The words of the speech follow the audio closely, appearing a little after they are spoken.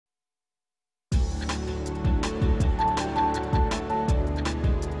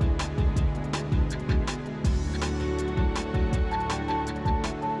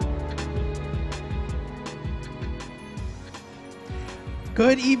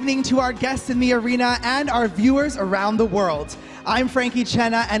Good evening to our guests in the arena and our viewers around the world. I'm Frankie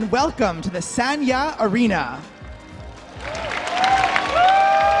Chenna, and welcome to the Sanya Arena.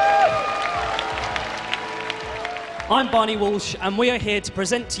 I'm Barney Walsh, and we are here to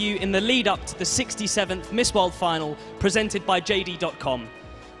present to you in the lead up to the 67th Miss World Final, presented by JD.com.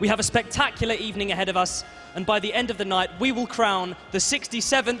 We have a spectacular evening ahead of us, and by the end of the night, we will crown the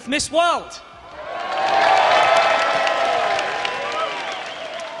 67th Miss World.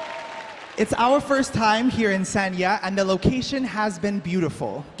 It's our first time here in Sanya, and the location has been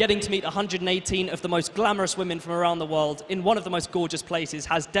beautiful. Getting to meet 118 of the most glamorous women from around the world in one of the most gorgeous places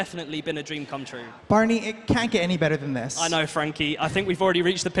has definitely been a dream come true. Barney, it can't get any better than this. I know, Frankie. I think we've already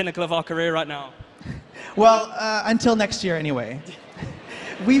reached the pinnacle of our career right now. Well, until next year anyway.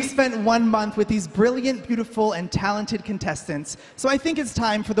 We've spent 1 month with these brilliant, beautiful, and talented contestants, so I think it's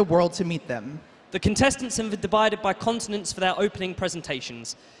time for the world to meet them. The contestants have been divided by continents for their opening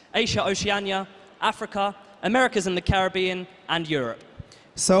presentations: Asia, Oceania, Africa, Americas and the Caribbean, and Europe.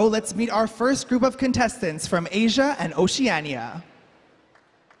 So let's meet our first group of contestants from Asia and Oceania.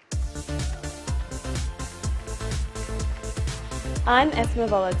 I'm Esma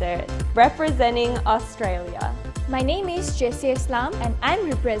Volodar, representing Australia. My name is Jessie Islam and I'm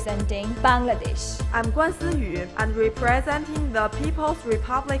representing Bangladesh. I'm Guan Siyu. I'm representing the People's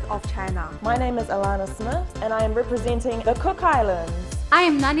Republic of China. My name is Alana Smith and I am representing the Cook Islands. I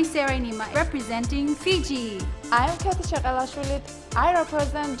am Nani Serenima, representing Fiji. I am Kathy Shakalashvilit. I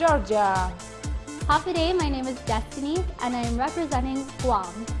represent Georgia. Happy day, my name is Destiny and I am representing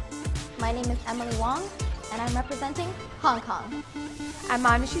Guam. My name is Emily Wong and I'm representing Hong Kong. I'm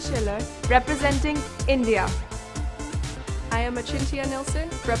Manishi Schiller, representing India. I am Achintia Nilsson,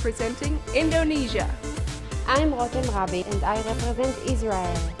 representing Indonesia. I'm Rotem Rabi and I represent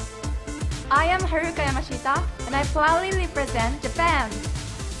Israel. I am Haruka Yamashita and I proudly represent Japan.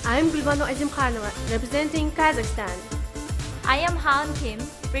 I'm Bilbano Azimkhanova, representing Kazakhstan. I am Han Kim,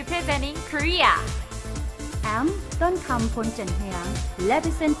 representing Korea. I'm Tonkam Ponchantayang,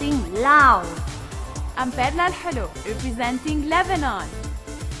 representing Laos. I'm Bedlal Hello, representing Lebanon.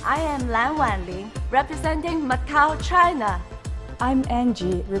 I am Lan Wanling, representing Macau, China. I'm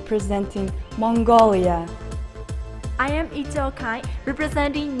Angie, representing Mongolia. I am Icho Kai,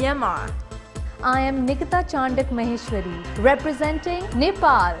 representing Myanmar. I am Nikita Chandak Maheshwari, representing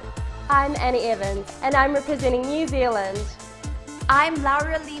Nepal. I'm Annie Evans, and I'm representing New Zealand. I'm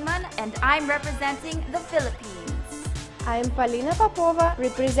Laura Lehman, and I'm representing the Philippines. I'm Polina Popova,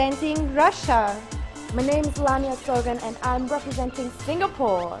 representing Russia. My name is Lania Sogan and I'm representing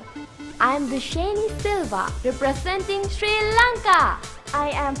Singapore. I'm Dushani Silva, representing Sri Lanka.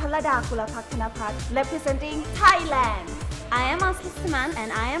 I am Palada Kulapakanapat, representing Thailand. I am Asli Saman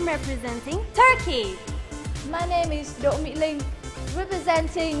and I am representing Turkey. My name is Do Mỹ Linh,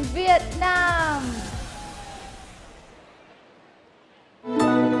 representing Vietnam.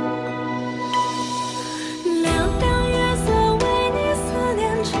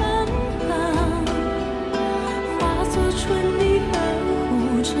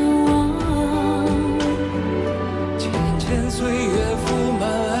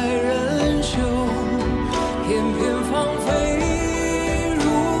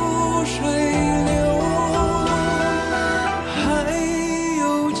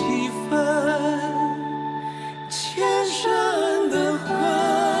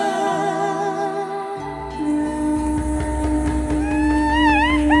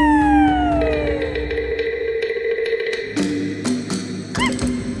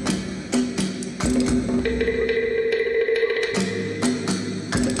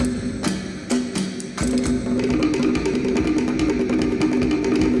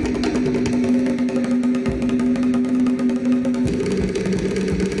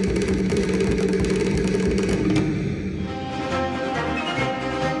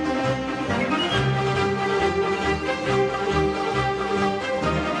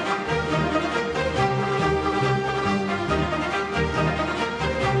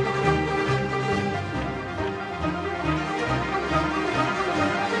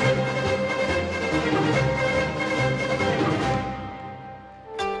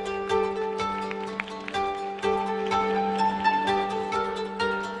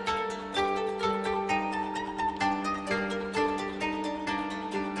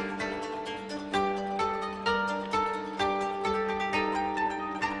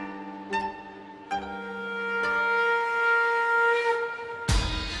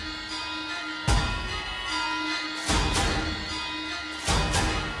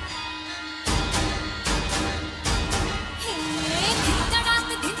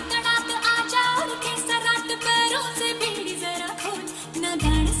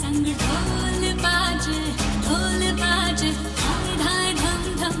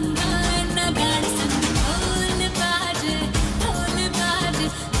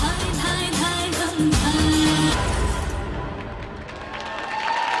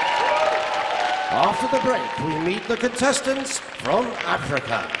 After the break, we meet the contestants from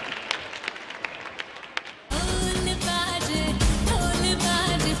Africa.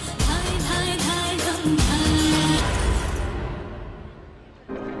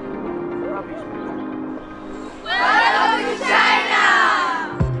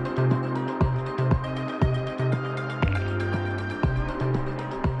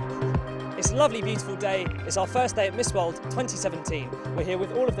 It's a lovely, beautiful day. It's our first day at Miss World 2017. We're here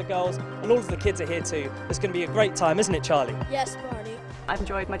with all of the girls and all of the kids are here too. It's going to be a great time, isn't it, Charlie? Yes, Barney. I've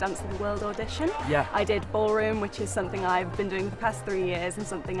enjoyed my Dance of the World audition. Yeah. I did ballroom, which is something I've been doing for the past 3 years and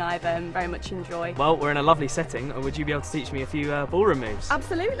something I've very much enjoyed. Well, we're in a lovely setting. Would you be able to teach me a few ballroom moves?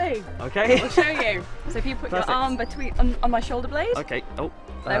 Absolutely. Okay. I'll show you. So if you put your arm between on my shoulder blade. Okay. Oh.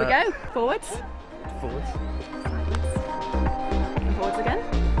 There we go. Forwards. Forwards. And forwards again.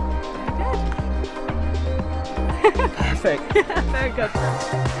 Perfect. Very good.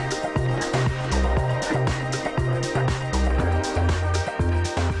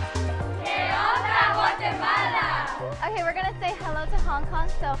 Okay, we're gonna say hello to Hong Kong.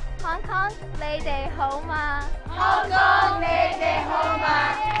 So, Hong Kong, lay day homa. Hong Kong, lay day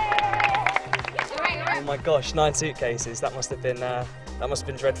homa. Oh my gosh, 9 suitcases. That must have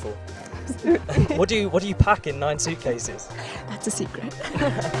been dreadful. What do you pack in 9 suitcases? That's a secret.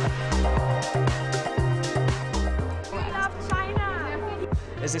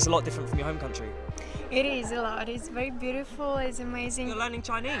 Is this a lot different from your home country? It is a lot. It's very beautiful. It's amazing. You're learning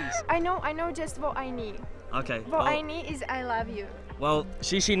Chinese? I know just what I need. Okay. What I need is I love you. Well,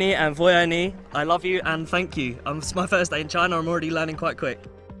 Xi ni and Voyai ni, I love you and thank you. It's my first day in China. I'm already learning quite quick.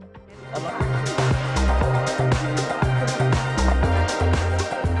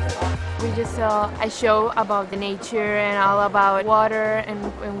 We just saw a show about the nature and all about water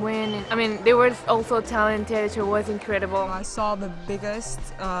and wind. I mean, they were also talented. It was incredible. I saw the biggest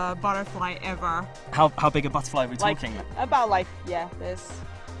butterfly ever. How big a butterfly are we talking? About this.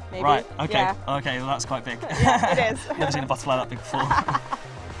 Maybe. Right. Okay. Yeah. Okay. Well, that's quite big. Yeah, it is. Never seen a butterfly that big before.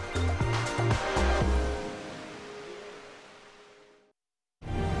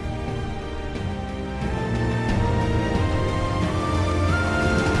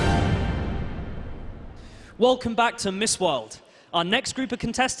 Welcome back to Miss World. Our next group of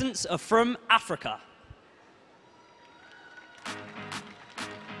contestants are from Africa.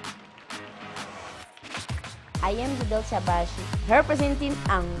 I am Zidel Chabashi, representing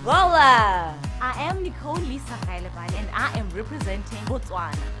Angola. I am Nicole Lisa Kailevan and I am representing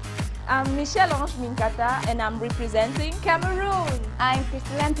Botswana. I'm Michelle Ange Minkata and I'm representing Cameroon. I'm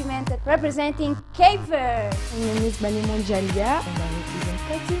Priscilla Pimenta representing Cape Verde. My name is Bani Monjalia and I represent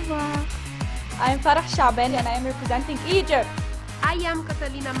Côte d'Ivoire. I'm Farah Shaben and I am representing Egypt. I am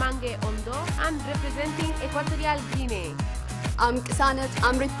Catalina Mange Ondo. I'm representing Equatorial Guinea. I'm Kisanet.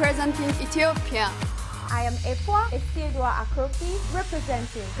 I'm representing Ethiopia. I am Efwa Esiedwa Akrofi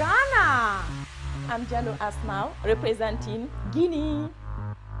representing Ghana. I'm Jalo Asmau representing Guinea.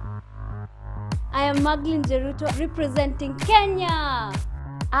 I am Maglin Jeruto representing Kenya.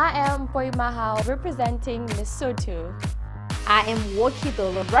 I am Poimahao representing Lesotho. I am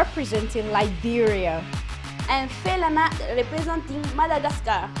Wokidolo representing Liberia. And Felana representing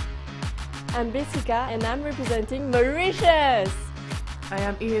Madagascar. I'm Jessica and I'm representing Mauritius. I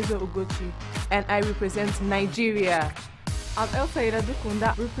am Ihezo Ugochi and I represent Nigeria. I'm Elsaida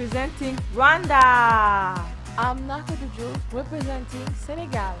Dukunda representing Rwanda. I'm Nakadujo representing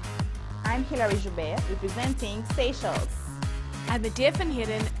Senegal. I'm Hilary Joubert representing Seychelles. I'm Adir Van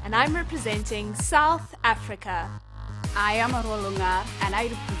Heerden and I'm representing South Africa. I am Arolungar and I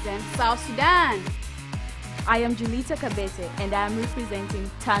represent South Sudan. I am Julita Kabete and I am representing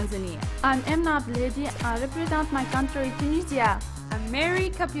Tanzania. I'm Emna Abledi. I represent my country, Tunisia. I'm Mary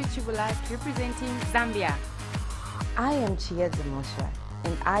Kapuchibula representing Zambia. I am Chiedza Mosha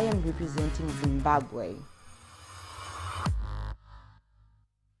and I am representing Zimbabwe.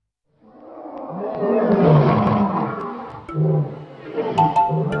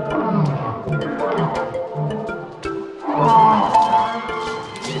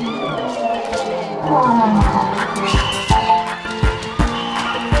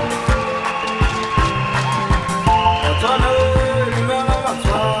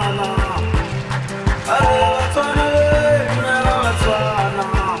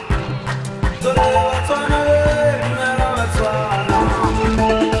 Turn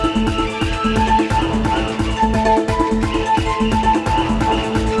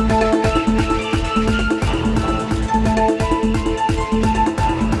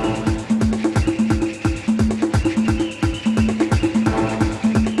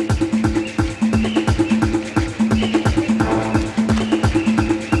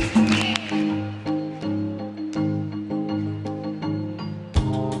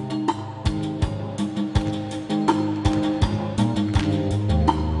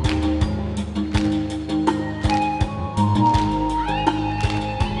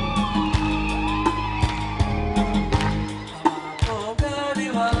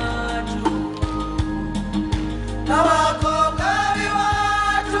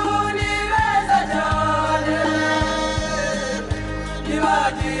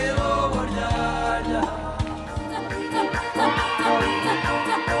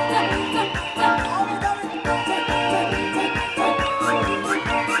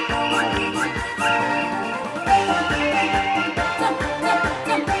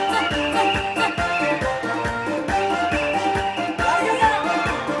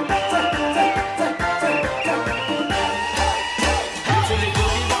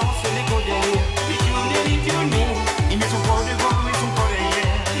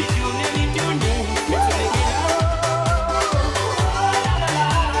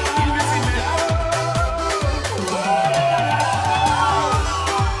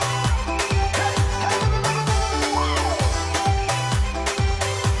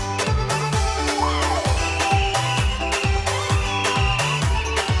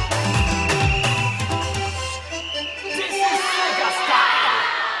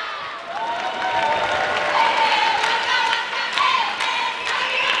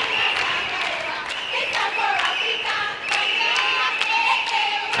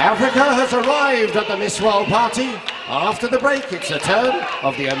Africa has arrived at the Miss World party. After the break, it's the turn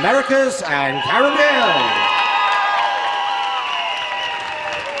of the Americas and Caribbean.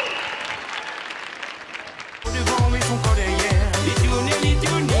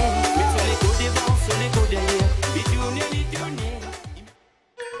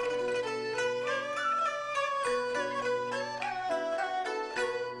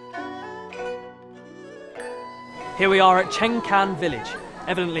 Here we are at Chengkan Village.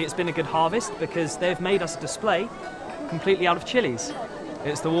 Evidently it's been a good harvest because they've made us a display completely out of chilies.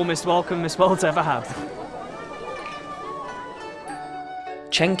 It's the warmest welcome Miss World's ever had.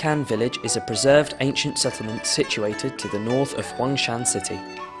 Chengkan Village is a preserved ancient settlement situated to the north of Huangshan City.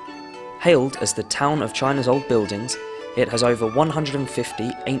 Hailed as the town of China's old buildings, it has over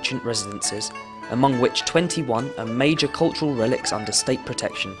 150 ancient residences, among which 21 are major cultural relics under state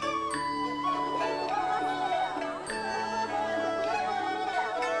protection.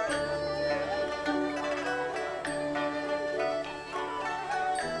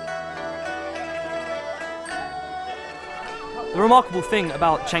 The remarkable thing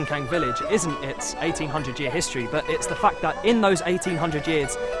about Chengkan Village isn't its 1800-year history, but it's the fact that in those 1800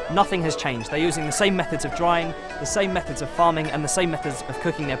 years, nothing has changed. They're using the same methods of drying, the same methods of farming, and the same methods of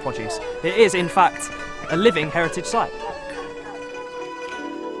cooking their produce. It is, in fact, a living heritage site.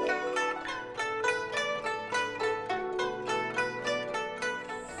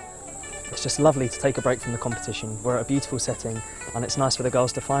 It's just lovely to take a break from the competition. We're at a beautiful setting, and it's nice for the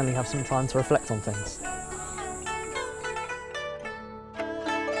girls to finally have some time to reflect on things.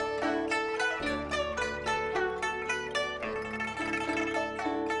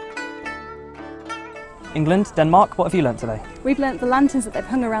 England, Denmark, what have you learnt today? We've learnt the lanterns that they've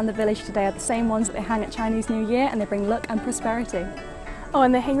hung around the village today are the same ones that they hang at Chinese New Year, and they bring luck and prosperity. Oh,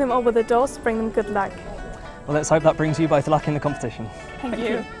 and they hang them over the doors to bring them good luck. Well, let's hope that brings you both luck in the competition. Thank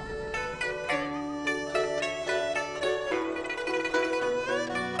you.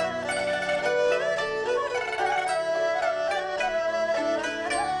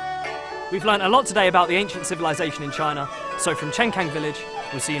 We've learnt a lot today about the ancient civilization in China, so from Chengkan Village,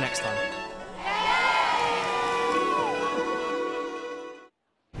 we'll see you next time.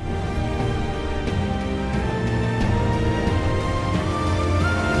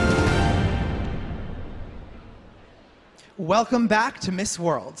 Welcome back to Miss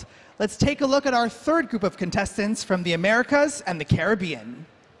World. Let's take a look at our third group of contestants from the Americas and the Caribbean.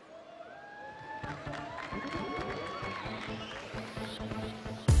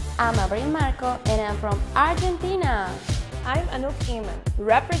 I'm Abril Marco and I'm from Argentina. I'm Anouk Iman,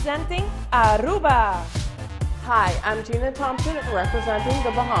 representing Aruba. Hi, I'm Gina Thompson, representing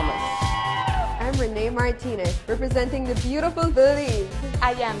the Bahamas. I'm Renee Martinez, representing the beautiful Belize.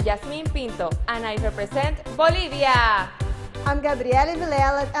 I am Yasmin Pinto, and I represent Bolivia. I'm Gabriele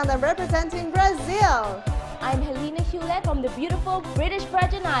Vilela, and I'm representing Brazil. I'm Helena Hewlett from the beautiful British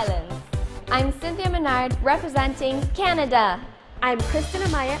Virgin Islands. I'm Cynthia Menard, representing Canada. I'm Kristen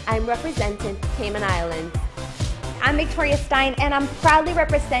Amaya, I'm representing Cayman Islands. I'm Victoria Stein, and I'm proudly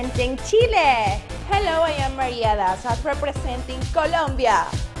representing Chile. Hello, I am Maria Daza, representing Colombia.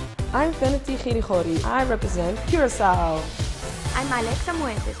 I'm Finity Girigori, I represent Curacao. I'm Alexa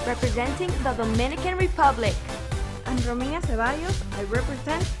Muentes, representing the Dominican Republic. I'm Romina Ceballos, I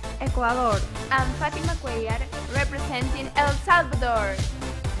represent Ecuador. I'm Fatima Cuellar, representing El Salvador.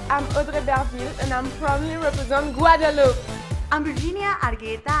 I'm Audrey Berville, and I'm proudly represent Guadeloupe. I'm Virginia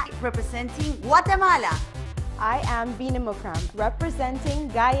Argueta, representing Guatemala. I am Vina Mukram, representing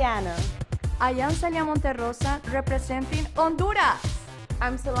Guyana. I am Celia Monterrosa, representing Honduras.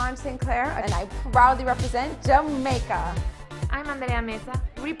 I'm Solange Sinclair, and I proudly represent Jamaica. I'm Andrea Mesa,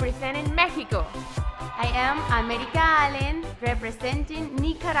 representing Mexico. I am America Allen, representing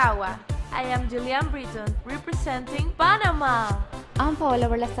Nicaragua. I am Julian Britton, representing Panama. I'm Paola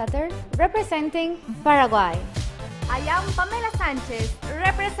Berlasater, representing Paraguay. I am Pamela Sanchez,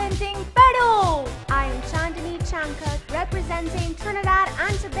 representing Peru. I am Chandani Chankar, representing Trinidad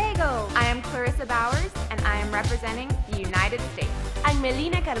and Tobago. I am Clarissa Bowers, and I am representing the United States. I'm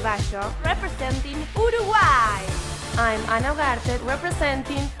Melina Carballo, representing Uruguay. I'm Ana Ugarte,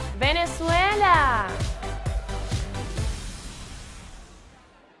 representing Venezuela.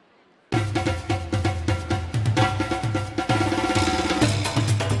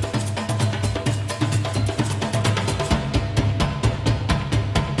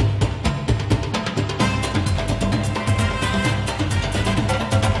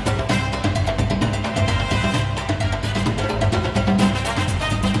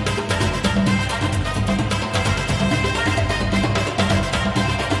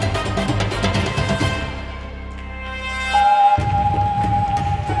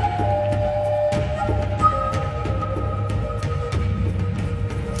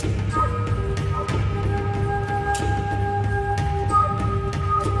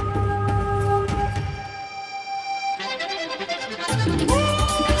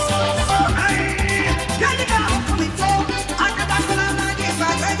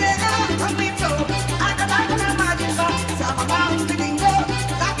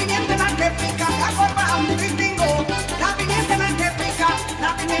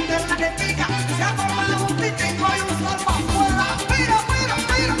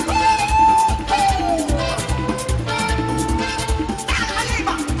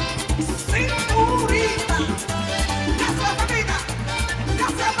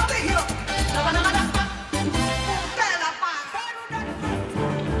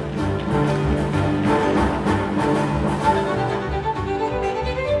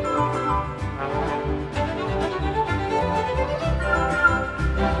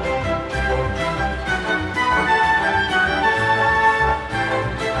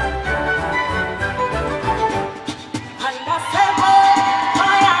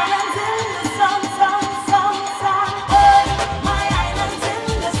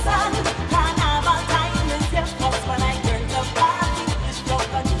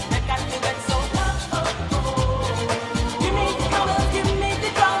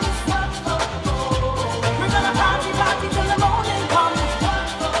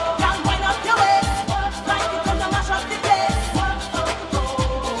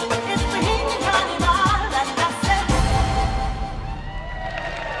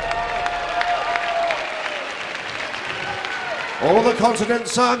 All the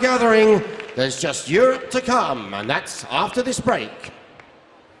continents are gathering. There's just Europe to come, and that's after this break.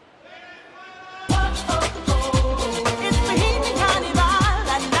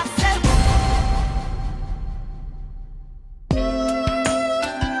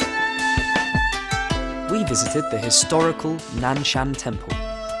 We visited the historical Nanshan Temple.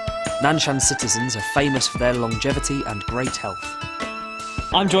 Nanshan citizens are famous for their longevity and great health.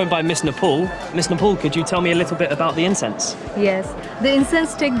 I'm joined by Miss Nepal. Miss Nepal, could you tell me a little bit about the incense? Yes, the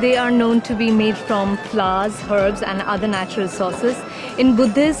incense stick, they are known to be made from flowers, herbs and other natural sources. In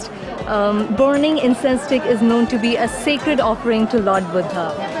Buddhist, burning incense stick is known to be a sacred offering to Lord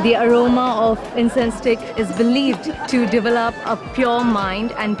Buddha. The aroma of incense stick is believed to develop a pure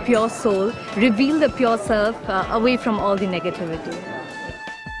mind and pure soul, reveal the pure self away from all the negativity.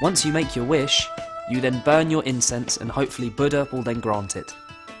 Once you make your wish, you then burn your incense and hopefully Buddha will then grant it.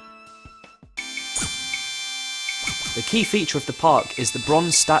 The key feature of the park is the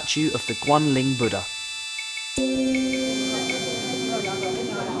bronze statue of the Guanling Buddha.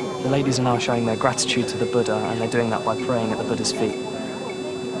 The ladies are now showing their gratitude to the Buddha, and they're doing that by praying at the Buddha's feet.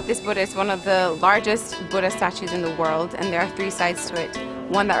 This Buddha is one of the largest Buddha statues in the world, and there are three sides to it.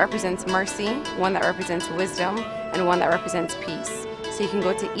 One that represents mercy, one that represents wisdom, and one that represents peace. So you can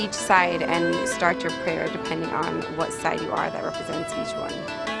go to each side and start your prayer depending on what side you are that represents each one.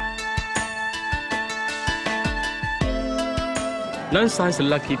 Nanshan is a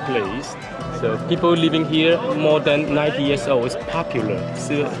lucky place. So people living here more than 90 years old is popular.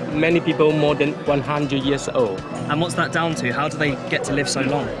 So many people more than 100 years old. And what's that down to? How do they get to live so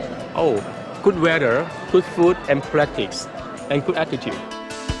long? Oh, good weather, good food and practice, and good attitude.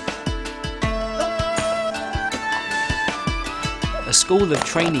 A school of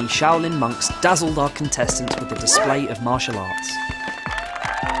trainee Shaolin monks dazzled our contestants with a display of martial arts.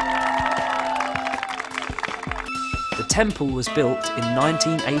 The temple was built in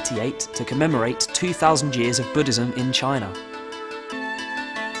 1988 to commemorate 2,000 years of Buddhism in China.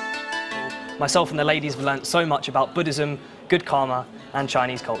 Myself and the ladies have learnt so much about Buddhism, good karma, and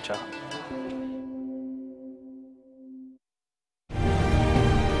Chinese culture.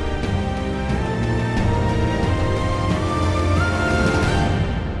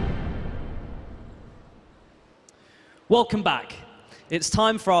 Welcome back. It's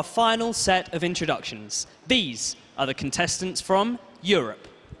time for our final set of introductions. These are the contestants from Europe.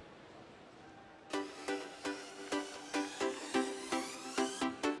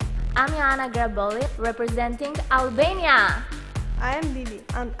 I'm Joanna Graboli, representing Albania. I am Lili,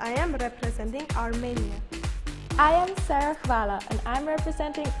 and I am representing Armenia. I am Sarah Hvala, and I'm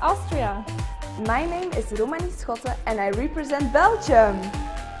representing Austria. My name is Romani Schotte, and I represent Belgium.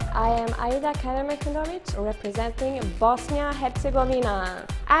 I am Aida Karamehinovic, representing Bosnia-Herzegovina.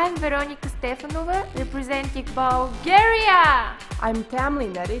 I'm Veronika Stefanova, representing Bulgaria. I'm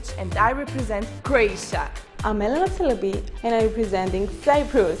Tamlin Nedic, and I represent Croatia. I'm Elena Celebi, and I'm representing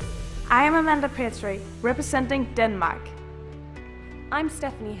Cyprus. I am Amanda Petri, representing Denmark. I'm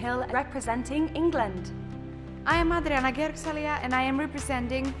Stephanie Hill, representing England. I am Adriana Gerksalia, and I am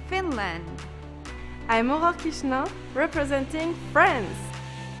representing Finland. I am Aurore Krishna, representing France.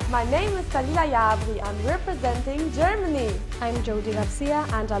 My name is Dalila Yabri, I'm representing Germany. I'm Jodie Garcia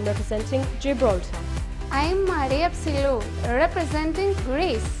and I'm representing Gibraltar. I'm Maria Psilou, representing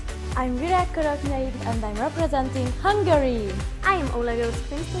Greece. I'm Vira Karaknaid and I'm representing Hungary. I'm Ola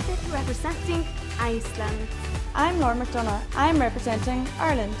Gilles-Finstedt, representing Iceland. I'm Laura McDonough, I'm representing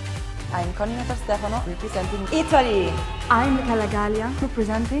Ireland. I'm Coninata Stefano, representing Italy. I'm Michela Gallia,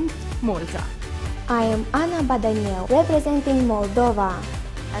 representing Malta. I am Anna Badaniel, representing Moldova.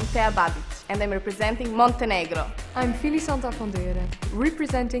 I'm Thea Babic, and I'm representing Montenegro. I'm Phyllis Santa Vandeuren,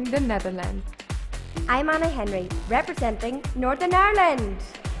 representing the Netherlands. I'm Anna Henry, representing Northern Ireland.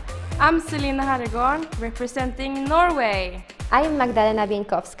 I'm Selina Haregarn, representing Norway. I'm Magdalena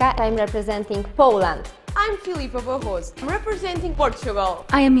Bienkowska, I'm representing Poland. I'm Filipa Barros, representing Portugal.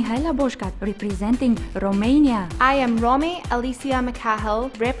 I am Mihaela Boschkat, representing Romania. I am Romy Alicia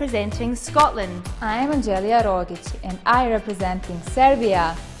McCahill, representing Scotland. I am Angelia Rogic, and I representing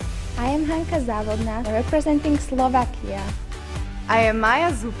Serbia. I am Hanka Zavodna, representing Slovakia. I am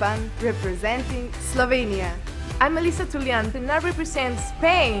Maja Zupan, representing Slovenia. I'm Melissa Tullian, and I represent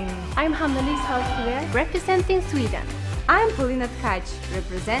Spain. I'm Hannelise Halfgeweer, representing Sweden. I'm Paulina Tkach,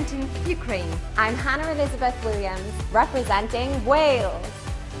 representing Ukraine. I'm Hannah Elizabeth Williams, representing Wales.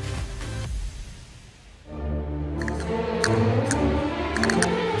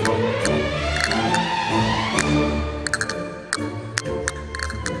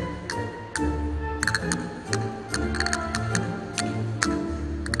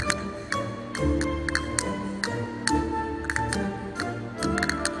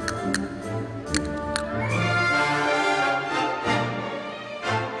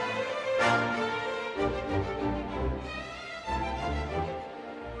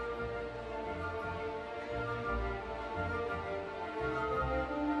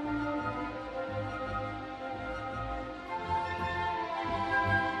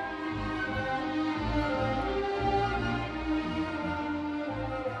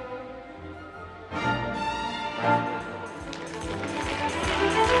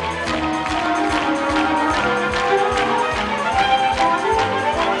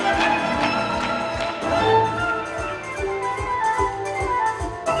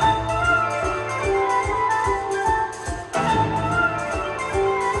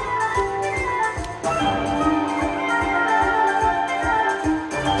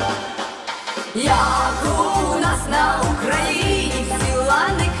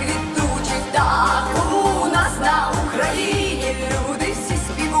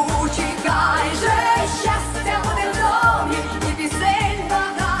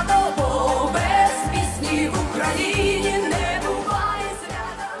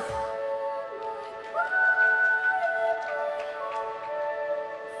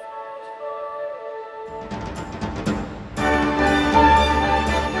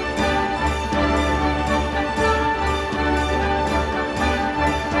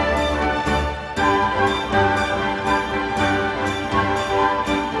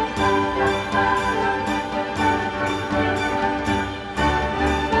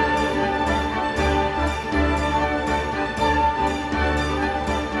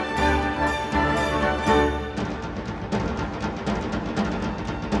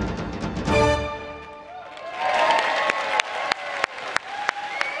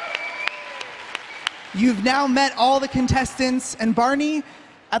 You've now met all the contestants, and Barney,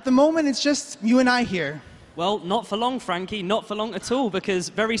 at the moment it's just you and I here. Well, not for long, Frankie, not for long at all, because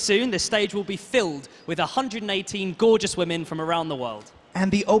very soon this stage will be filled with 118 gorgeous women from around the world.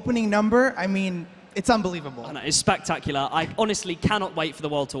 And the opening number, I mean, It's unbelievable. I know, it's spectacular. I honestly cannot wait for the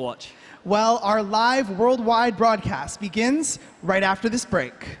world to watch. Well, our live worldwide broadcast begins right after this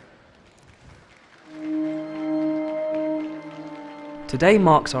break. Today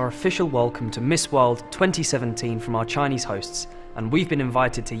marks our official welcome to Miss World 2017 from our Chinese hosts, and we've been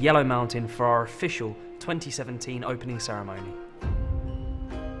invited to Yellow Mountain for our official 2017 opening ceremony.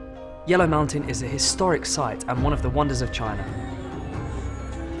 Yellow Mountain is a historic site and one of the wonders of China.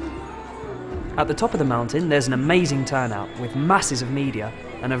 At the top of the mountain, there's an amazing turnout with masses of media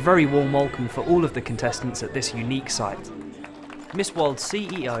and a very warm welcome for all of the contestants at this unique site. Miss World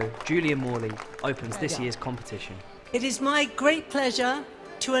CEO Julia Morley opens this year's competition. It is my great pleasure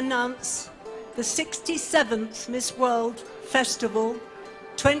to announce the 67th Miss World Festival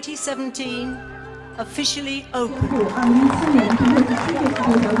 2017 officially open.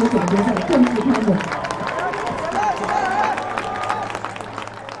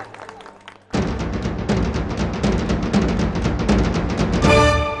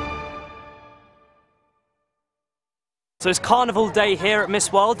 So it's Carnival Day here at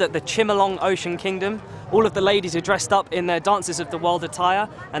Miss World at the Chimelong Ocean Kingdom. All of the ladies are dressed up in their Dances of the World attire,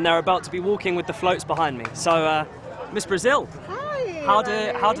 and they're about to be walking with the floats behind me. So, Miss Brazil, how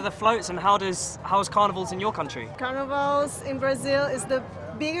do the floats and how's carnivals in your country? Carnivals in Brazil is the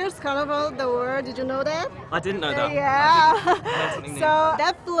biggest carnival in the world. Did you know that? I didn't know that. Yeah. So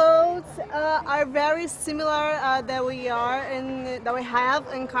that floats are very similar that we have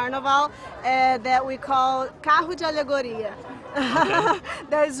in carnival that we call carro de alegoria. Okay.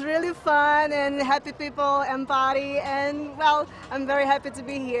 That is really fun and happy people and party, and well, I'm very happy to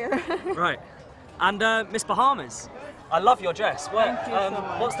be here. Right. And Miss Bahamas, I love your dress. Thank you so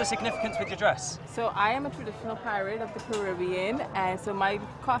much. What's the significance with your dress? So I am a traditional pirate of the Caribbean, and so my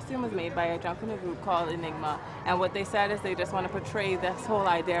costume was made by a drunken group called Enigma. And what they said is they just want to portray this whole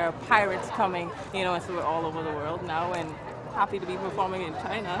idea of pirates coming, you know, and so we're all over the world now, and happy to be performing in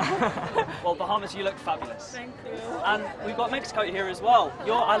China. Well, Bahamas, you look fabulous. Thank you. And we've got Mexico here as well.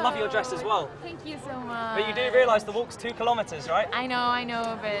 I love your dress as well. Thank you so much. But you do realise the walk's 2 kilometers, right? I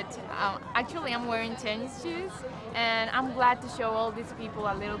know, but actually I'm wearing tennis shoes, and I'm glad to show all these people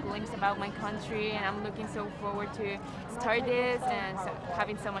a little glimpse about my country, and I'm looking so forward to start this and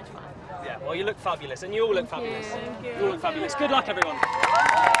having so much fun. Yeah, well, you look fabulous, and you all look fabulous. Thank you. You all look fabulous. Good luck, everyone.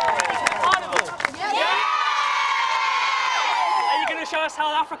 Carnival! Yeah! Are you going to show us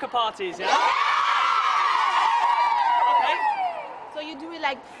South Africa parties, yeah? Okay. So you do it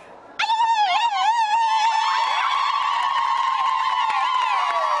like...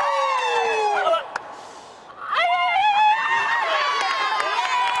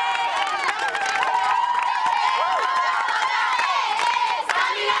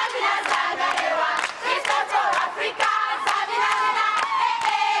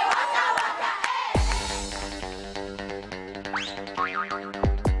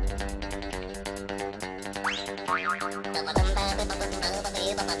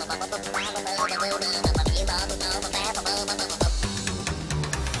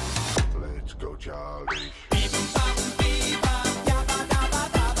 Let's go, Charlie.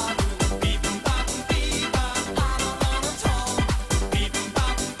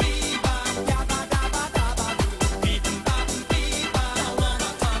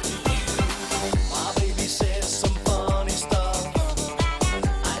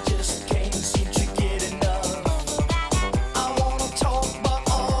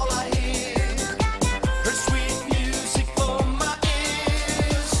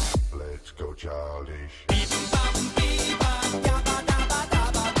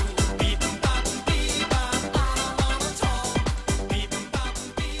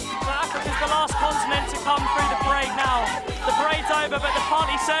 Come through the parade now. The parade's over, but the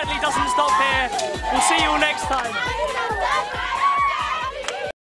party certainly doesn't stop here. We'll see you all next time.